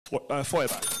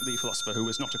Feuerbach, the philosopher who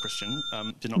was not a Christian,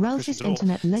 did not Ralph's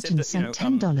internet legend sent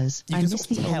 $10. I missed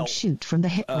the old shoot from the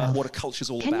hit Ralph. What a culture's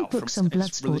all Can you about book some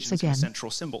blood sports again?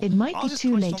 It might be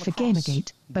too late for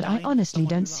Gamergate, but I honestly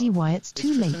don't see why it's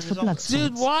too late for blood sports.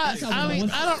 Dude, why? I mean,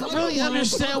 I don't really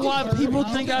understand why people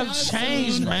think I've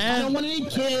changed, man. I don't want any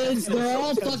kids. They're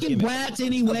all fucking brats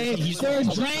anyway. They're a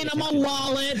drain on my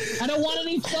wallet. I don't want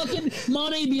any fucking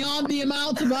money beyond the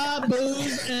amount to buy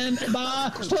booze and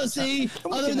buy pussy,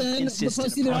 other than the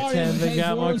pussy that already paid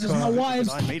for, which is my wife's.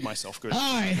 I made myself good. All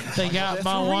right. They got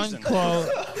my one quote.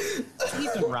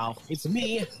 Ralph, it's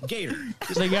me, Gator.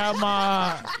 They got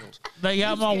my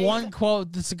one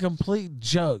quote that's a complete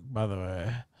joke, by the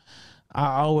way.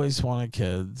 I always wanted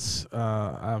kids.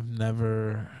 I've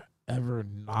never, ever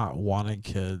not wanted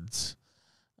kids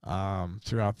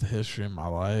throughout the history of my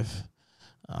life.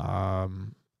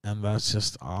 And that's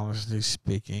just honestly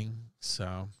speaking.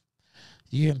 So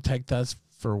you can take that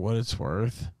for what it's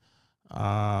worth.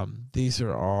 These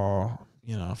are all,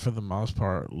 you know, for the most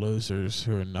part, losers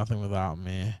who are nothing without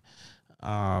me.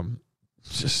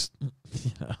 Just,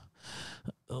 you know,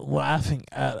 laughing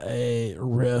at a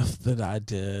riff that I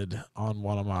did on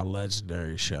one of my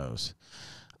legendary shows.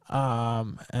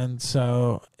 And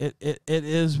so it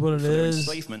is what it is.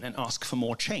 Enslavement and ask for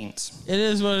more chains. It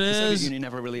is what it is. The Soviet Union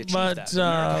never really achieved that.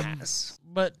 America has.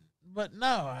 But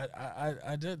no,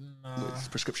 I didn't.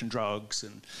 With prescription drugs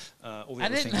and all the I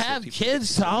other didn't things have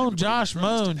kids to own Josh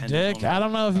Moon, Dick. I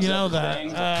don't know if you know that.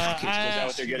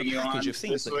 Package of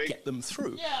things that get them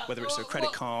through, whether it's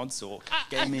credit cards or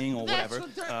gaming or whatever,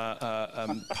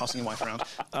 passing your wife around.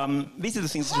 These are the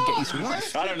things that get you through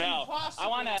life. I don't know. I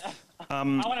want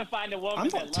to find a woman. I'm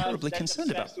not terribly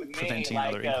concerned about preventing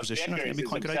another inquisition. I think it'd be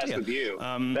quite a good idea.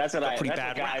 That's what pretty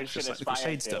bad rap, just like the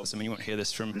Crusades does. I mean, you won't hear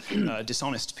this from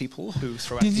dishonest people who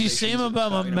throw. Did you see him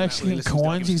about my Mexican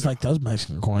coins? He's like, those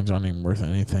Mexican coins aren't even worth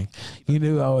anything. You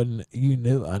knew I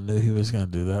knew he was gonna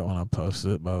do that when I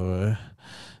posted it. By the way,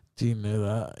 do you know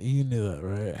that? You knew that,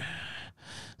 right?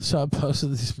 So I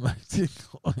posted these Mexican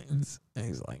coins, and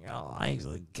he's like, "Oh, I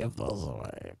usually give those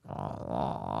away."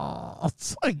 Oh,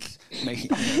 it's like,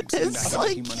 it's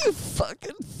like you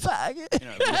fucking faggot. You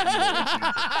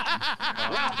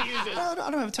know, I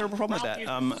don't have a terrible problem with that.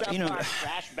 You know,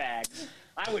 trash bags.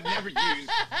 I would never use.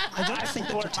 I don't think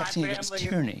that protecting against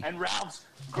tyranny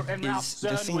is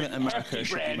the thing that America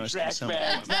should be most concerned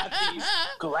with.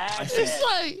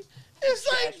 It's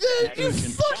like, dude, you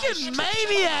fucking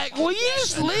maniac. Will you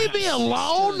just leave me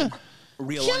alone?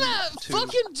 Can I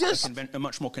fucking just... a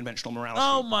much more conventional morality.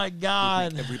 Oh, my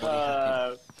God. Everybody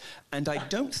happy. And I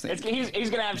don't think... He's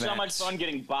going to have so much fun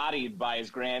getting bodied by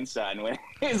his grandson. When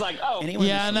he's like, oh...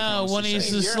 Yeah, I know. When he's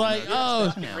just like,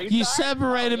 oh, you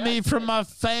separated me from my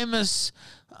famous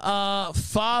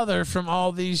father from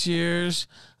all these years.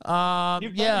 Yeah,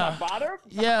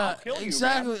 yeah,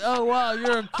 exactly. Oh wow,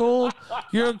 you're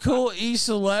a cool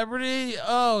e-celebrity.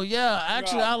 Oh yeah,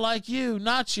 actually I like you,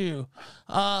 not you.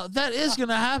 That is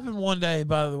gonna happen one day,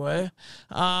 by the way.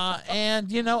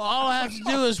 And you know, all I have to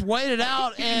do is wait it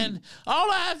out, and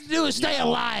all I have to do is stay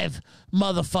alive,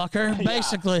 motherfucker.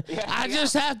 Basically, I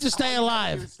just have to stay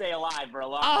alive. Stay alive for a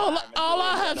long time. All really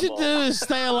I have to do is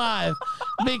stay alive,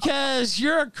 because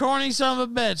you're a corny son of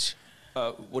a bitch.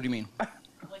 What do you mean?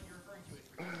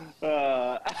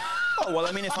 Oh, well,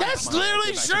 I mean, if that's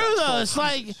literally true, though. It's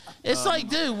like,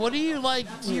 dude, what do you like?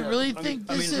 Do you really think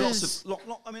this is?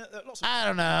 I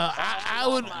don't know. I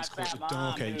would.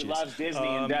 Who loves Disney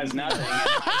and does nothing.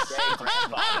 Who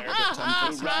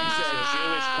runs a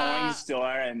Jewish coin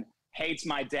store and hates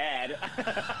my dad.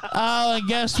 Oh, and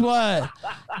guess what?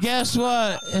 Guess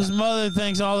what? His mother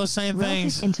thinks all the same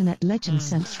things. Internet legend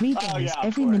sent $3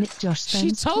 every minute Josh spends. She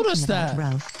told us that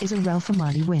Ralph is a Ralph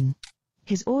O'Malley win.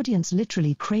 His audience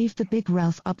literally craved the big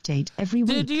Ralph update every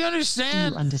week. Dude, do you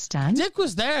understand? Do you understand? Dick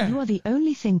was there. You are the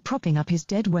only thing propping up his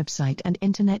dead website and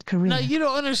internet career. No, you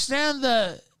don't understand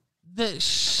that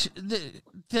this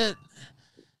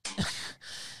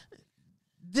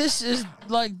is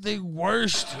like the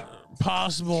worst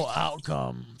possible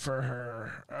outcome for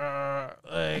her.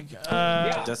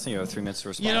 Destiny, 3 minutes to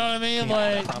respond. You know what I mean?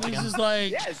 Like, this is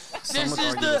like,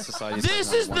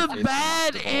 this is the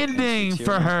bad ending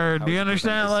for her. Do you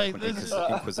understand? Like, this is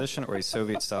Inquisition or a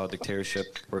Soviet-style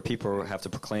dictatorship where people have to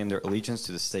proclaim their allegiance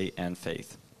to the state and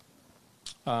faith.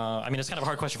 I mean, it's kind of a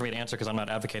hard question for me to answer because I'm not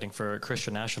advocating for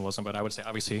Christian nationalism, but I would say,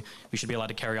 obviously, we should be allowed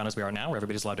to carry on as we are now, where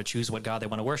everybody's allowed to choose what God they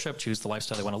want to worship, choose the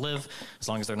lifestyle they want to live, as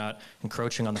long as they're not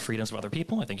encroaching on the freedoms of other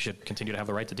people. I think you should continue to have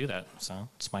the right to do that. So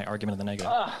it's my argument in the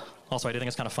negative. Also, I do think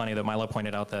it's kind of funny that Milo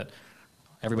pointed out that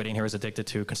everybody in here is addicted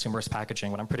to consumerist packaging,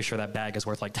 when I'm pretty sure that bag is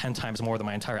worth like 10 times more than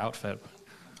my entire outfit.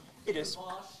 It is.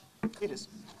 It is.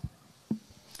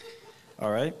 All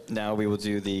right, now we will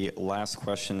do the last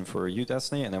question for you,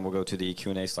 Destiny, and then we'll go to the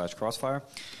Q&A/Crossfire.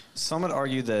 Some would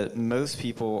argue that most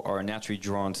people are naturally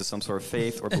drawn to some sort of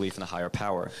faith or belief in a higher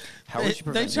power. How would you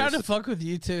prevent They try to fuck with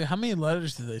you, too. How many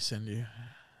letters did they send you?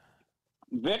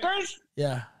 Vickers?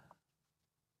 Yeah.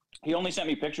 He only sent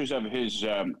me pictures of his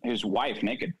wife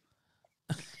naked.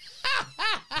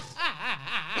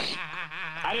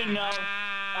 I didn't know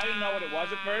what it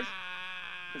was at first,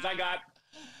 because I got...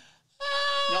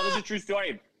 No, this is a true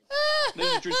story. This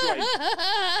is a true story.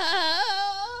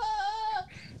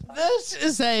 This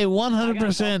is a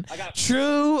 100%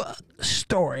 true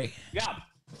story. Yeah.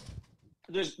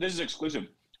 This is exclusive.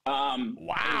 Wow. It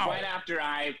was right after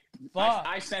I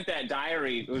sent that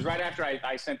diary. It was right after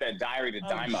I sent that diary to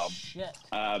Daiymo. Shit.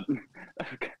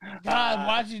 God,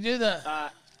 why'd you do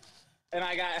that? And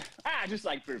I got, just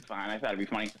like for fun. I thought it'd be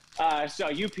funny. So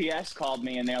UPS called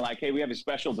me and they're like, hey, we have a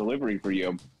special delivery for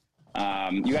you.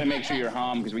 You got to make sure you're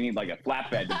home because we need like a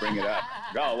flatbed to bring it up.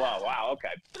 Oh, wow, okay.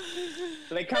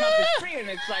 So they come up the street and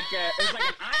it's like an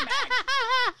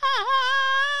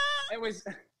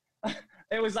IMAX.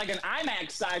 It was like an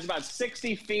IMAX size, about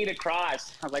 60 feet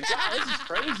across. I was like, wow, this is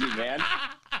crazy, man.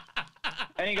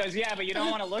 And he goes, yeah, but you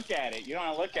don't want to look at it. You don't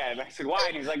want to look at it. And I said, why?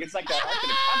 And he's like, it's like the Ark of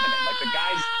the Covenant. Like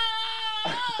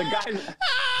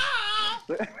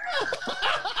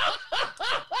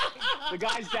the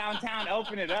guys downtown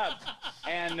open it up,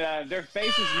 and their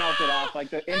faces melted off like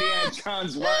the Indiana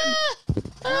Jones one. And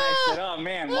I said, "Oh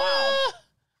man, wow!"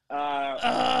 So I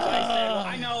said,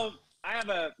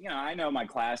 well, I know my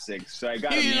classics, so I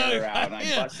got a mirror out and I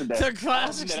busted that. The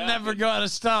classics never go out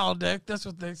of style, Dick. That's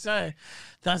what they say.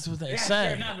 That's what they say.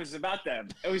 Sure enough, it was about them.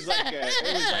 It was like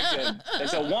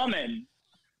it's a woman.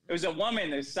 It was a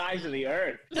woman the size of the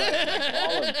earth.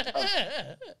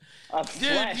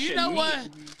 Dude, you know what?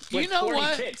 You know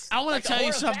what? Tits. I want to tell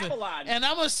you something. Babylon. And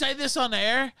I'm going to say this on the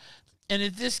air. And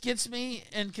if this gets me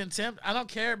in contempt, I don't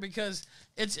care because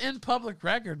it's in public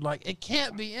record. Like, it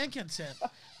can't be in contempt.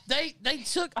 I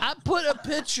put a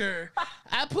picture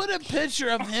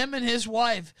of him and his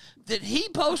wife that he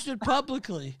posted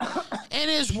publicly. And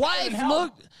his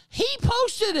wife he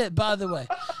posted it, by the way.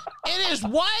 And his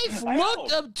wife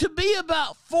looked up to be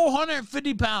about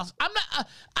 450 pounds. I'm not,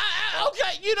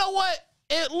 okay, you know what?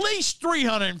 At least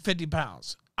 350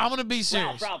 pounds. I'm going to be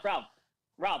serious.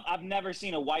 Ralph, I've never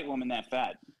seen a white woman that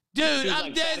fat. Dude,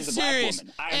 I'm dead serious.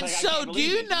 And so do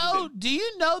you know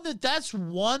that that's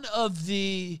one of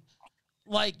the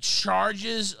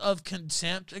charges of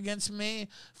contempt against me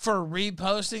for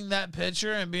reposting that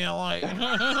picture and being like,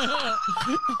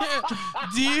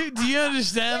 do you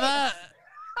understand that?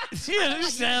 Do you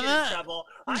understand that? Trouble.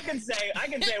 I can say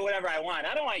whatever I want.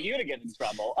 I don't want you to get in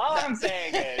trouble. All I'm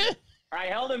saying is, I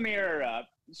held a mirror up.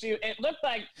 It looked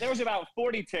like there was about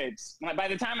 40 tits. By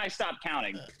the time I stopped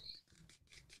counting,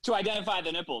 to identify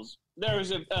the nipples, there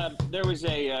was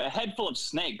a head full of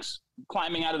snakes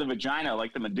climbing out of the vagina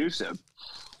like the Medusa,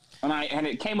 and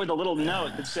it came with a little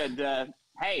note that said,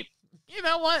 "Hey, you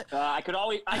know what? I could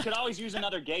always use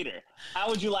another gator. How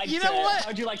would you like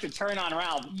to turn on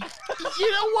Ralph?"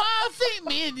 You know what? I think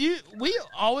me and you, we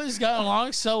always got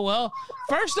along so well.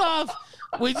 First off,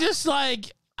 we just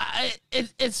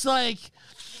it's like.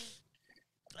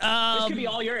 This could be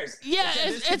all yours. Yeah,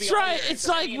 it's right. It's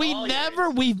like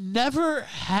we've never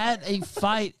had a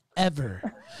fight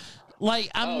ever. Like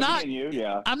I'm not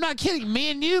kidding. Me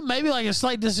and you, maybe like a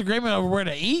slight disagreement over where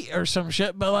to eat or some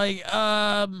shit, but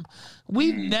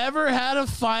we've never had a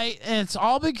fight, and it's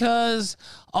all because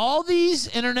all these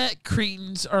internet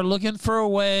cretins are looking for a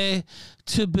way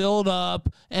to build up,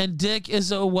 and Dick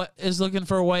is looking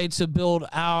for a way to build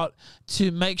out, to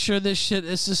make sure this shit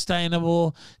is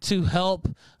sustainable, to help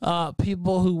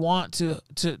people who want to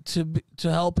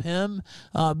help him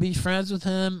be friends with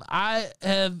him. I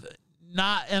have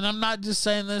not, and I'm not just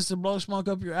saying this to blow smoke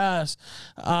up your ass,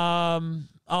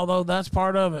 although that's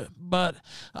part of it, but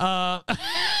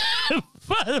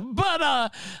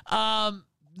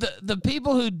the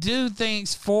people who do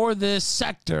things for this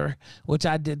sector, which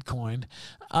I did coin,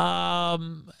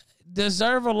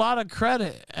 deserve a lot of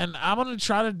credit, and I'm gonna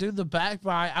try to do the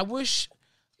backbite. I wish.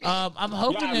 I'm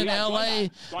hoping in LA.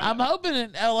 I'm hoping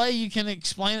in LA you can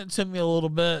explain it to me a little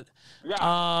bit.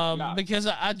 Because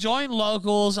I joined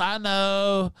locals. I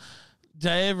know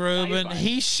Dave Rubin.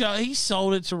 He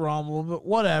sold it to Rumble, but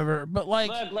whatever. But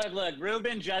look.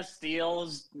 Rubin just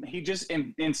steals. He just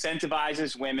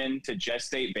incentivizes women to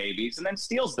gestate babies and then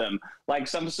steals them like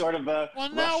some sort of a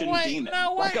Russian demon.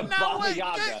 No, wait.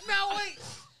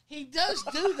 He does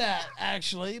do that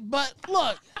actually. But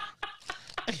look.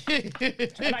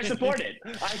 And I support it.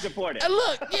 I support it. And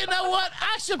look, you know what?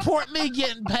 I support me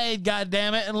getting paid,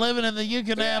 goddammit, and living in the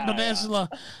Yucatan Peninsula.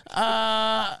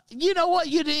 Yeah. You know what?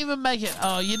 You didn't even make it.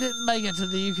 Oh, you didn't make it to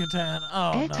the Yucatan.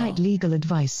 Oh, Airtight legal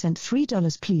advice sent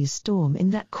 $3. Please storm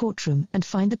in that courtroom and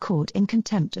find the court in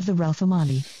contempt of the Ralph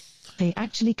O'Malley. They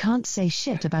actually can't say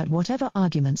shit about whatever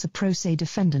arguments a pro se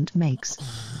defendant makes.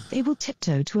 They will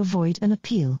tiptoe to avoid an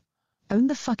appeal. Own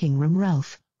the fucking room,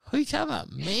 Ralph. Who you talking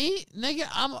about? Me? Nigga,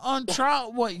 I'm on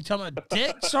trial. What, you talking about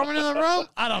Dick storming in the room?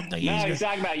 I don't think he's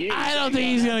talking about you. I don't think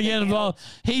he's going to get involved.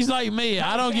 He's like me.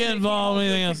 I don't get involved in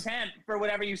anything else. Contempt for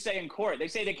whatever you say in court. They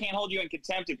say they can't hold you in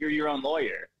contempt if you're your own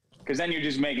lawyer, because then you're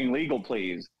just making legal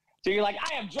pleas. So you're like,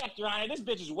 I object, Your Honor. This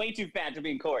bitch is way too fat to be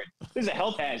in court. This is a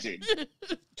health hazard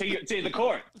to the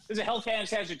court. This is a health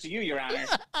hazard to you, Your Honor.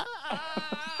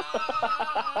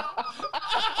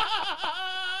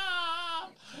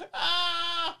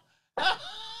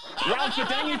 Ralph, but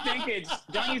don't you think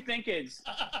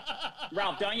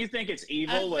it's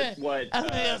evil what I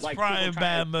think that's like probably a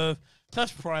bad move.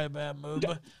 That's probably a bad move,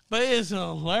 but it's a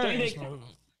hilarious move.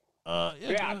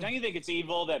 Yeah, don't you think it's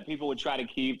evil that people would try to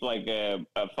keep like a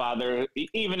father,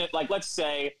 even if, like, let's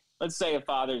say a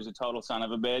father is a total son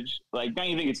of a bitch. Like, don't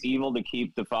you think it's evil to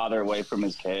keep the father away from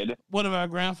his kid? What about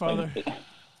grandfather?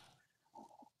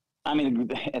 I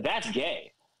mean, that's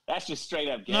gay. That's just straight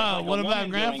up gay. No, like, what about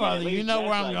grandfather? You know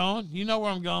where I'm going. You know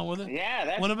where I'm going with it. Yeah,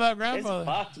 that's. What about grandfather?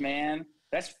 That's fucked, man.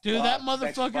 That's dude. Fucked. That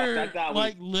motherfucker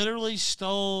like literally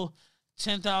stole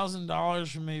 $10,000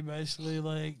 from me, basically,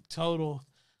 like total.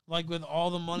 Like with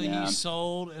all the money he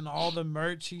sold and all the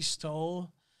merch he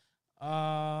stole.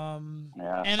 And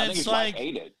it's like,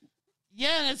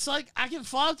 yeah, and it's like I can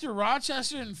fly up to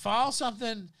Rochester and file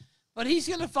something, but he's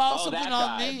gonna file something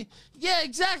on me. Yeah,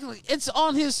 exactly. It's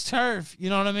on his turf. You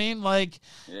know what I mean? Like,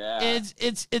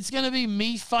 it's gonna be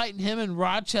me fighting him in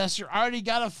Rochester. I already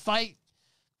got to fight,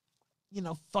 you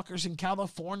know, fuckers in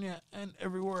California and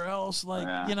everywhere else.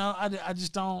 Like, you know, I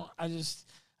just don't. I just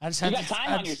have you got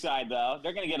time on your side, though.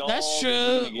 They're going to get old. That's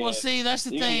true. Well, see, that's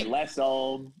the thing. Get less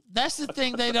old. That's the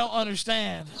thing they don't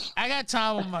understand. I got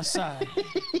time on my side.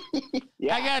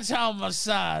 I got time on my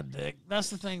side, Dick. That's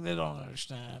the thing they don't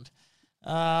understand.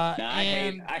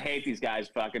 I hate these guys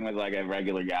fucking with like a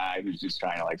regular guy who's just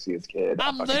trying to like see his kid.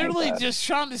 I'm literally just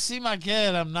trying to see my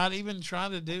kid. I'm not even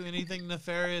trying to do anything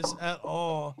nefarious at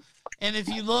all. And if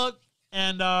you look,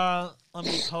 and let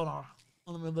me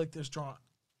look this drawing.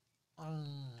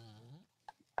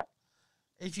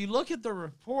 If you look at the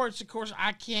reports, of course,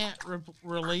 I can't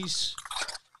release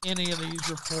any of these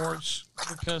reports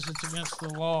because it's against the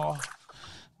law.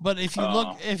 But if you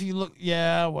look,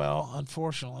 yeah, well,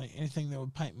 unfortunately, anything that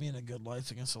would paint me in a good light is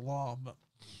against the law. But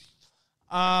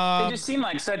they just seem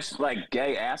like such like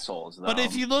gay assholes, though. But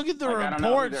if you look at the reports, I don't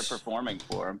know who they're performing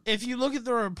for. If you look at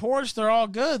the reports, they're all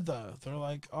good, though. They're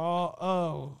like,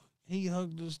 oh. He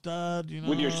hugged his dad, you know.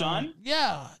 With your son?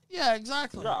 Yeah,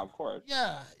 exactly. Yeah, of course.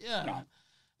 Yeah. No.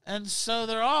 And so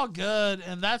they're all good,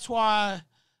 and that's why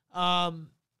I'm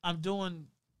doing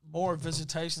more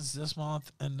visitations this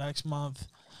month and next month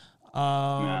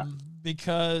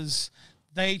because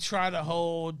they try to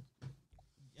hold,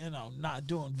 you know, not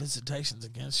doing visitations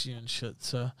against you and shit.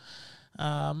 So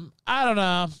I don't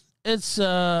know. It's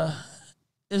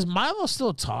is Milo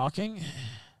still talking?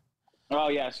 Oh,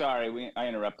 yeah, sorry. I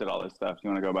interrupted all this stuff. Do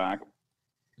you want to go back?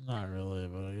 Not really,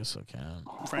 but I guess I can.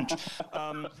 French.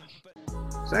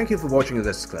 Thank you for watching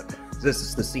this clip. This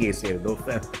is the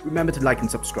CAC. Remember to like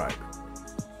and subscribe.